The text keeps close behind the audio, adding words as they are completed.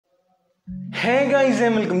Hey guys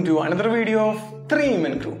and welcome to another video of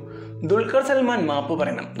 3-Man Crew. Dulquer Salman മാപ്പ്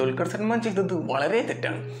പറയണം. ദുൽഖർ സൽമാൻ ചെയ്തത് വളരെ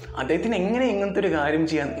തെറ്റാണ്. അദ്ദേഹത്തിന് എങ്ങനെ ഇങ്ങനത്തെ ഒരു കാര്യം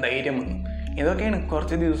ചെയ്യാൻ ധൈര്യം വന്നു? ഇതൊക്കെയാണ്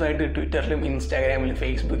കുറച്ച് ദിവസമായിട്ട് ട്വിറ്ററിലും ഇൻസ്റ്റാഗ്രാമിലും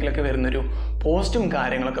ഫേസ്ബുക്കിലൊക്കെ വരുന്നൊരു പോസ്റ്റും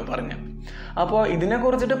കാര്യങ്ങളൊക്കെ പറഞ്ഞു. അപ്പോൾ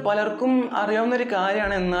ഇതിനെക്കുറിച്ചിട്ട് പലർക്കും അറിയാവുന്ന ഒരു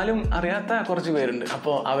കാര്യമാണ്, എന്നാലും അറിയാത്ത കുറച്ച് പേരുണ്ട്.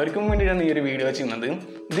 അപ്പോൾ അവർക്കും വേണ്ടിയിട്ടാണ് ഈ ഒരു വീഡിയോ ചെയ്യുന്നത്.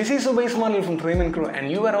 This is Ubais from 3-Man Crew and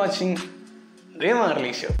you are watching The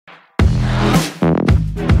Marley Show.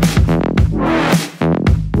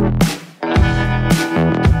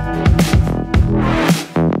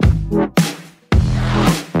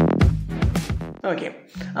 Okay,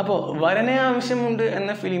 അപ്പോൾ വരനെ ആവശ്യമുണ്ട്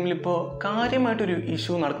എന്ന ഫിലിമിൽ ഇപ്പോൾ കാര്യമായിട്ടൊരു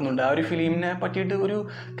ഇഷ്യൂ നടക്കുന്നുണ്ട്. ആ ഒരു ഫിലിമിനെ പറ്റിയിട്ട് ഒരു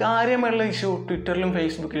കാര്യമായിട്ടുള്ള ഇഷ്യൂ ട്വിറ്ററിലും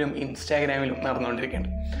ഫേസ്ബുക്കിലും ഇൻസ്റ്റാഗ്രാമിലും നടന്നുകൊണ്ടിരിക്കുകയാണ്.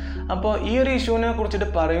 അപ്പോൾ ഈ ഒരു ഇഷ്യൂവിനെ കുറിച്ചിട്ട്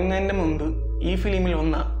പറയുന്നതിൻ്റെ മുമ്പ് ഈ ഫിലിമിൽ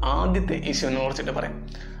വന്ന ആദ്യത്തെ ഇഷ്യൂവിനെ കുറിച്ചിട്ട് പറയാം.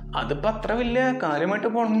 അതിപ്പോൾ അത്ര വലിയ കാര്യമായിട്ട്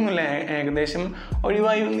പോകണമെന്നില്ല, ഏകദേശം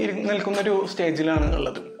ഒഴിവായി നിൽക്കുന്നൊരു സ്റ്റേജിലാണ്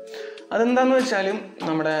ഉള്ളത്. അതെന്താണെന്ന് വെച്ചാൽ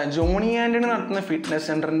നമ്മുടെ ജോണി ആൻ്റണി നടത്തുന്ന ഫിറ്റ്നസ്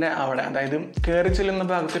സെൻ്ററിൻ്റെ അവിടെ, അതായത് കയറി ചെല്ലുന്ന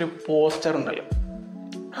ഭാഗത്തൊരു പോസ്റ്റർ ഉണ്ടല്ലോ,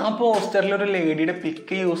 ആ പോസ്റ്ററിൽ ഒരു ലേഡിയുടെ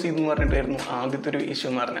പിക്ക് യൂസ് ചെയ്തെന്ന് പറഞ്ഞിട്ടായിരുന്നു ആദ്യത്തെ ഒരു ഇഷ്യൂ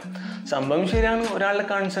എന്ന് പറഞ്ഞാൽ. സംഭവം ശരിയാണ്, ഒരാളുടെ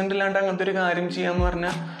കൺസെൻറ്റ് ഇല്ലാണ്ട് അങ്ങനത്തെ ഒരു കാര്യം ചെയ്യാമെന്ന്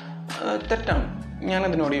പറഞ്ഞാൽ തെറ്റാണ്,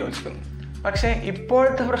 ഞാനതിനോട് യോജിക്കുന്നു. പക്ഷേ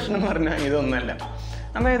ഇപ്പോഴത്തെ പ്രശ്നം എന്ന് പറഞ്ഞാൽ ഇതൊന്നുമല്ല.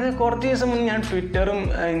 അതായത് കുറച്ച് ദിവസം മുന്നേ ഞാൻ ട്വിറ്ററും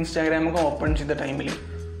ഇൻസ്റ്റാഗ്രാമൊക്കെ ഓപ്പൺ ചെയ്ത ടൈമിൽ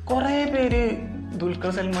കുറേ പേര്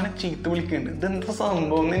ദുൽഖർ സൽമാനെ ചീത്ത വിളിക്കുന്നുണ്ട്. ഇതെന്താ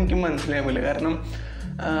സംഭവം എന്ന് എനിക്ക് മനസ്സിലാവില്ല. കാരണം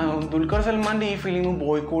ദുൽഖർ സൽമാൻ്റെ ഈ ഫിലിം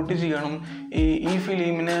ബോയ്ക്കോട്ട് ചെയ്യണം, ഈ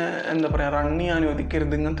ഫിലിമിനെ എന്താ പറയുക റൺ ചെയ്യാൻ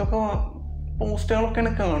അനുവദിക്കരുത്, ഇങ്ങനത്തെ ഒക്കെ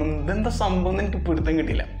പോസ്റ്റുകളൊക്കെയാണ് കാണുന്നത്. ഇതെന്താ സംഭവം എന്ന് എനിക്ക് പിടുത്തം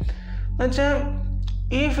കിട്ടിയില്ല. എന്നുവെച്ചാൽ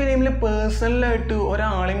ഈ ഫിലിമിൽ പേഴ്സണലായിട്ട്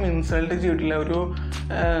ഒരാളെയും ഇൻസൾട്ട് ചെയ്തിട്ടില്ല, ഒരു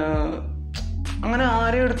അങ്ങനെ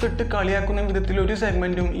ആരെയും എടുത്തിട്ട് കളിയാക്കുന്ന വിധത്തിൽ ഒരു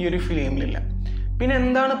സെഗ്മെൻറ്റും ഈ ഒരു ഫിലിമിലില്ല. പിന്നെ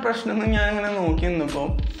എന്താണ് പ്രശ്നം എന്ന് ഞാൻ അങ്ങനെ നോക്കി നിന്നപ്പോൾ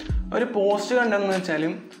ഒരു പോസ്റ്റ് കണ്ടെന്ന് വെച്ചാൽ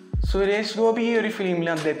സുരേഷ് ഗോപി ഈ ഒരു ഫിലിമിൽ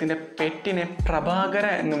അദ്ദേഹത്തിൻ്റെ പെറ്റിനെ പ്രഭാകര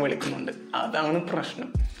എന്ന് വിളിക്കുന്നുണ്ട്. അതാണ് പ്രശ്നം.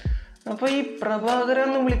 അപ്പോൾ ഈ പ്രഭാകര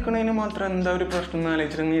എന്ന് വിളിക്കുന്നതിന് മാത്രം എന്താ ഒരു പ്രശ്നം എന്ന്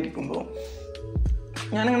ആലോചിച്ചിട്ട് ഇരിക്കുമ്പോൾ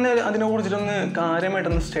ഞാനിങ്ങനെ അതിനെക്കുറിച്ചിട്ടൊന്ന്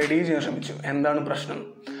കാര്യമായിട്ടൊന്ന് സ്റ്റഡി ചെയ്യാൻ ശ്രമിച്ചു, എന്താണ് പ്രശ്നം.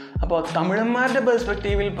 അപ്പോൾ തമിഴന്മാരുടെ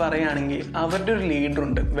പെർസ്പെക്റ്റീവിൽ പറയുകയാണെങ്കിൽ അവരുടെ ഒരു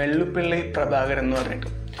ലീഡറുണ്ട്, വെള്ളുപ്പിള്ളി പ്രഭാകരൻ എന്ന് പറഞ്ഞിട്ട്.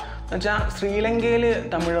 എന്നുവെച്ചാൽ ശ്രീലങ്കയിൽ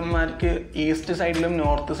തമിഴന്മാർക്ക് ഈസ്റ്റ് സൈഡിലും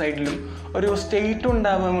നോർത്ത് സൈഡിലും ഒരു സ്റ്റേറ്റ്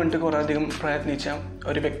ഉണ്ടാവാൻ വേണ്ടി കുറേ അധികം പ്രയത്നിച്ച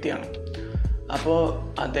ഒരു വ്യക്തിയാണ്. അപ്പോൾ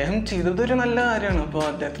അദ്ദേഹം ചെയ്തതൊരു നല്ല കാര്യമാണ്. അപ്പോൾ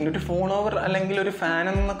അദ്ദേഹത്തിൻ്റെ ഒരു ഫോളോവർ അല്ലെങ്കിൽ ഒരു ഫാൻ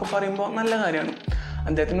എന്നൊക്കെ പറയുമ്പോൾ നല്ല കാര്യമാണ്,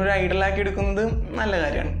 അദ്ദേഹത്തിൻ്റെ ഒരു ഐഡലാക്കി എടുക്കുന്നത് നല്ല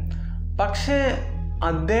കാര്യമാണ്. പക്ഷേ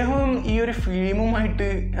അദ്ദേഹം ഈ ഒരു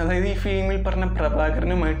ഫിലിമുമായിട്ട്, അതായത് ഈ ഫിലിമിൽ പറഞ്ഞ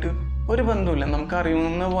പ്രഭാകരനുമായിട്ട് ഒരു ബന്ധമില്ല.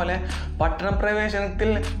 നമുക്കറിയുന്ന പോലെ പട്ടണപ്രവേശനത്തിൽ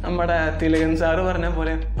നമ്മുടെ തിലകൻ സാറ് പറഞ്ഞ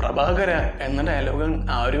പോലെ പ്രഭാകര എന്ന ഡയലോഗാണ്,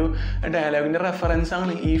 ആ ഒരു ഡയലോഗിൻ്റെ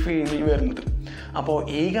റെഫറൻസാണ് ഈ ഫിലിമിൽ വരുന്നത്. അപ്പോൾ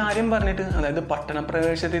ഈ കാര്യം പറഞ്ഞിട്ട്, അതായത്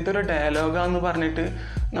പട്ടണപ്രവേശനത്തിൻ്റെ ഒരു ഡയലോഗാന്ന് പറഞ്ഞിട്ട്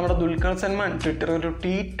നമ്മുടെ ദുൽഖർ സൽമാൻ ട്വിറ്ററിൽ ഒരു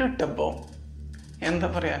ട്വീറ്റ് ഇട്ടപ്പോൾ എന്താ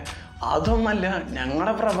പറയുക, അതൊന്നല്ല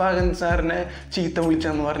ഞങ്ങളുടെ പ്രഭാകരൻ സാറിനെ ചീത്ത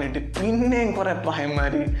വിളിച്ചെന്ന് പറഞ്ഞിട്ട് പിന്നെയും കുറേ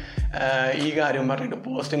പയ്യന്മാർ ഈ കാര്യം പറഞ്ഞിട്ട്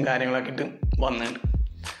പോസ്റ്റും കാര്യങ്ങളൊക്കെ ഇട്ട് വന്നിട്ടുണ്ട്.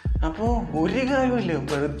 അപ്പോൾ ഒരു കാര്യമില്ല,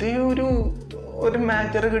 വെറുതെ ഒരു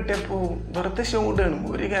മാറ്റർ കിട്ടിയപ്പോൾ വെറുതെ ഷോട്ടാണ്,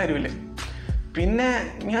 ഒരു കാര്യമില്ല. പിന്നെ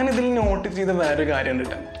ഞാനിതിൽ നോട്ട് ചെയ്ത വേറൊരു കാര്യം ഉണ്ട്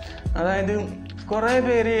കേട്ടോ. അതായത് കുറേ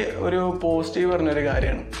പേര് ഒരു പോസിറ്റീവ് പറഞ്ഞൊരു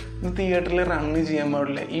കാര്യമാണ്, ഇത് തിയേറ്ററിൽ റണ്ണ് ചെയ്യാൻ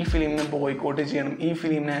പാടില്ല, ഈ ഫിലിമിനെ ബോയ്ക്കോട്ട് ചെയ്യണം, ഈ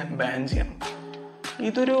ഫിലിമിനെ ബാൻ ചെയ്യണം.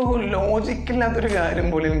 ഇതൊരു ലോജിക്കില്ലാത്തൊരു കാര്യം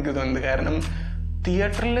പോലെ എനിക്ക് തോന്നുന്നത്. കാരണം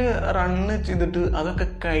തിയേറ്ററിൽ റണ്ണ് ചെയ്തിട്ട് അതൊക്കെ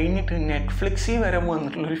കഴിഞ്ഞിട്ട് നെറ്റ്ഫ്ലിക്സിൽ വരെ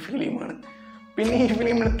വന്നിട്ടുള്ളൊരു ഫിലിമാണ്. പിന്നെ ഈ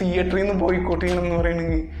ഫിലിമിന് തിയേറ്ററിൽ നിന്ന് ബോയ്ക്കോട്ട് ചെയ്യണം എന്ന്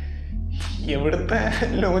പറയുന്നത് എവിടുത്തെ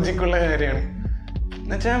ലോജിക്കുള്ള കാര്യമാണ്?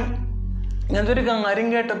 എന്നുവെച്ചാൽ ഞാനൊരു കാര്യം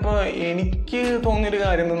കേട്ടപ്പോൾ എനിക്ക് തോന്നിയൊരു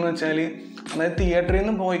കാര്യം എന്തെന്ന് വെച്ചാൽ, അതായത് തിയേറ്ററിൽ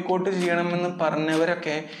നിന്ന് ബോയ്ക്കോട്ട് ചെയ്യണമെന്ന്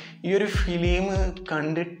പറഞ്ഞവരൊക്കെ ഈ ഒരു ഫിലിം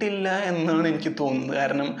കണ്ടിട്ടില്ല എന്നാണ് എനിക്ക് തോന്നുന്നത്.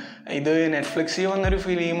 കാരണം ഇത് നെറ്റ്ഫ്ലിക്സിൽ വന്നൊരു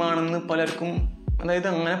ഫിലിമാണെന്ന് പലർക്കും, അതായത്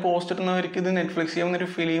അങ്ങനെ പോസ്റ്റ് ഇടുന്നവർക്ക് ഇത് നെറ്റ്ഫ്ലിക്സിൽ വന്നൊരു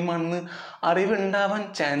ഫിലിമാണെന്ന് അറിവുണ്ടാവാൻ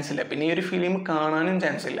ചാൻസ് ഇല്ല. പിന്നെ ഈ ഒരു ഫിലിം കാണാനും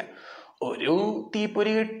ചാൻസ് ഇല്ല. ഒരു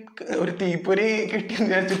തീപ്പൊരി കിട്ടിയെന്ന്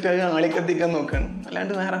വിചാരിച്ചിട്ട് അത് ആളി കത്തിക്കാൻ നോക്കുകയാണ്,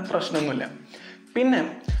 അല്ലാണ്ട് വേറെ പ്രശ്നമൊന്നുമില്ല. പിന്നെ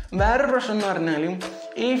വേറൊരു പ്രശ്നം എന്ന് പറഞ്ഞാൽ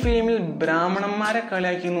ഈ ഫിലിമിൽ ബ്രാഹ്മണന്മാരെ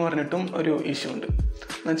കളിയാക്കി എന്ന് പറഞ്ഞിട്ടും ഒരു ഇഷ്യൂ ഉണ്ട്.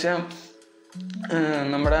 എന്നുവെച്ചാൽ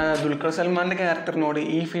നമ്മുടെ ദുൽഖർ സൽമാൻ്റെ ക്യാരക്ടറിനോട്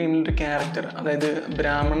ഈ ഫിലിമിലൊരു ക്യാരക്ടർ, അതായത്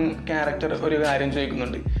ബ്രാഹ്മൺ ക്യാരക്ടർ ഒരു കാര്യം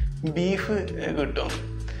ചോദിക്കുന്നുണ്ട്, ബീഫ് കിട്ടുമോ?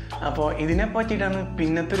 അപ്പോൾ ഇതിനെ പറ്റിയിട്ടാണ്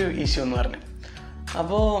പിന്നത്തെ ഒരു ഇഷ്യൂ എന്ന് പറഞ്ഞത്.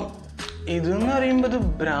 അപ്പോൾ ഇതെന്ന് പറയുമ്പോൾ ഇത്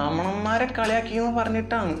ബ്രാഹ്മണന്മാരെ കളിയാക്കി എന്ന്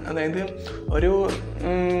പറഞ്ഞിട്ടാണ്, അതായത് ഒരു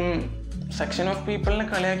സെക്ഷൻ ഓഫ് പീപ്പിളിനെ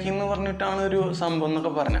കളിയാക്കി എന്ന് പറഞ്ഞിട്ടാണ് ഒരു സംഭവം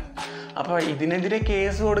എന്നൊക്കെ പറഞ്ഞത്. അപ്പോൾ ഇതിനെതിരെ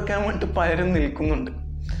കേസ് കൊടുക്കാൻ വേണ്ടി പലരും നിൽക്കുന്നുണ്ട്.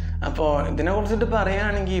 അപ്പോൾ ഇതിനെ കുറിച്ചിട്ട്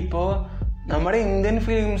പറയുകയാണെങ്കിൽ ഇപ്പോൾ നമ്മുടെ ഇന്ത്യൻ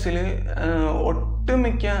ഫിലിംസിൽ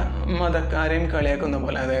ഒട്ടുമിക്ക മതക്കാരെയും കളിയാക്കുന്ന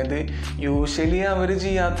പോലെ, അതായത് യൂഷ്വലി അവർ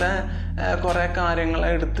ചെയ്യാത്ത കുറേ കാര്യങ്ങൾ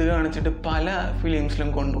എടുത്ത് കാണിച്ചിട്ട് പല ഫിലിംസിലും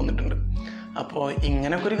കൊണ്ടുവന്നിട്ടുണ്ട്. അപ്പോൾ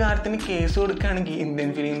ഇങ്ങനൊക്കെ ഒരു കാര്യത്തിന് കേസ് കൊടുക്കുകയാണെങ്കിൽ ഇന്ത്യൻ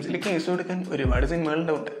ഫിലിംസിൽ കേസ് കൊടുക്കാൻ ഒരുപാട്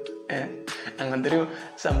സിനിമകളുണ്ടാവും. അങ്ങനത്തെ ഒരു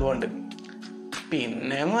സംഭവമുണ്ട്.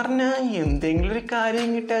 പിന്നെ പറഞ്ഞാൽ എന്തെങ്കിലും ഒരു കാര്യം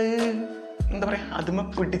കിട്ടാൽ എന്താ പറയുക, അതുമ്മ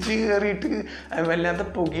പിടിച്ച് കയറിയിട്ട് വല്ലാത്ത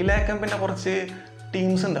പുകയിലാക്കാൻ പിന്നെ കുറച്ച്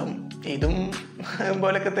ടീംസ് ഉണ്ടാവും. ഇതും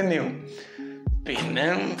പോലൊക്കെ തന്നെയാവും. പിന്നെ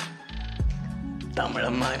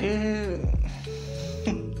തമിഴന്മാർ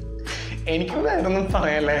എനിക്ക് വേറൊന്നും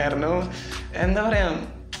പറയാനില്ല. കാരണം എന്താ പറയുക,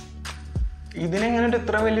 ഇതിനെങ്ങനെ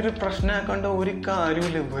ഇത്ര വലിയൊരു പ്രശ്നമാക്കേണ്ട ഒരു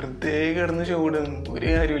കാര്യമില്ല. വെറുതെ കിടന്ന് ചൂടും ഒരു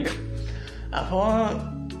കാര്യമില്ല. അപ്പോൾ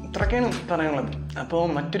ഇത്രയൊക്കെയാണ് പറയാനുള്ളത്. അപ്പോൾ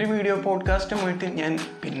മറ്റൊരു വീഡിയോ പോഡ്കാസ്റ്റുമായിട്ട് ഞാൻ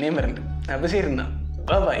പിന്നെയും വരുന്നുണ്ട്. അപ്പോൾ ശരി,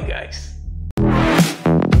 എന്നാൽ ബൈ ഗൈസ്.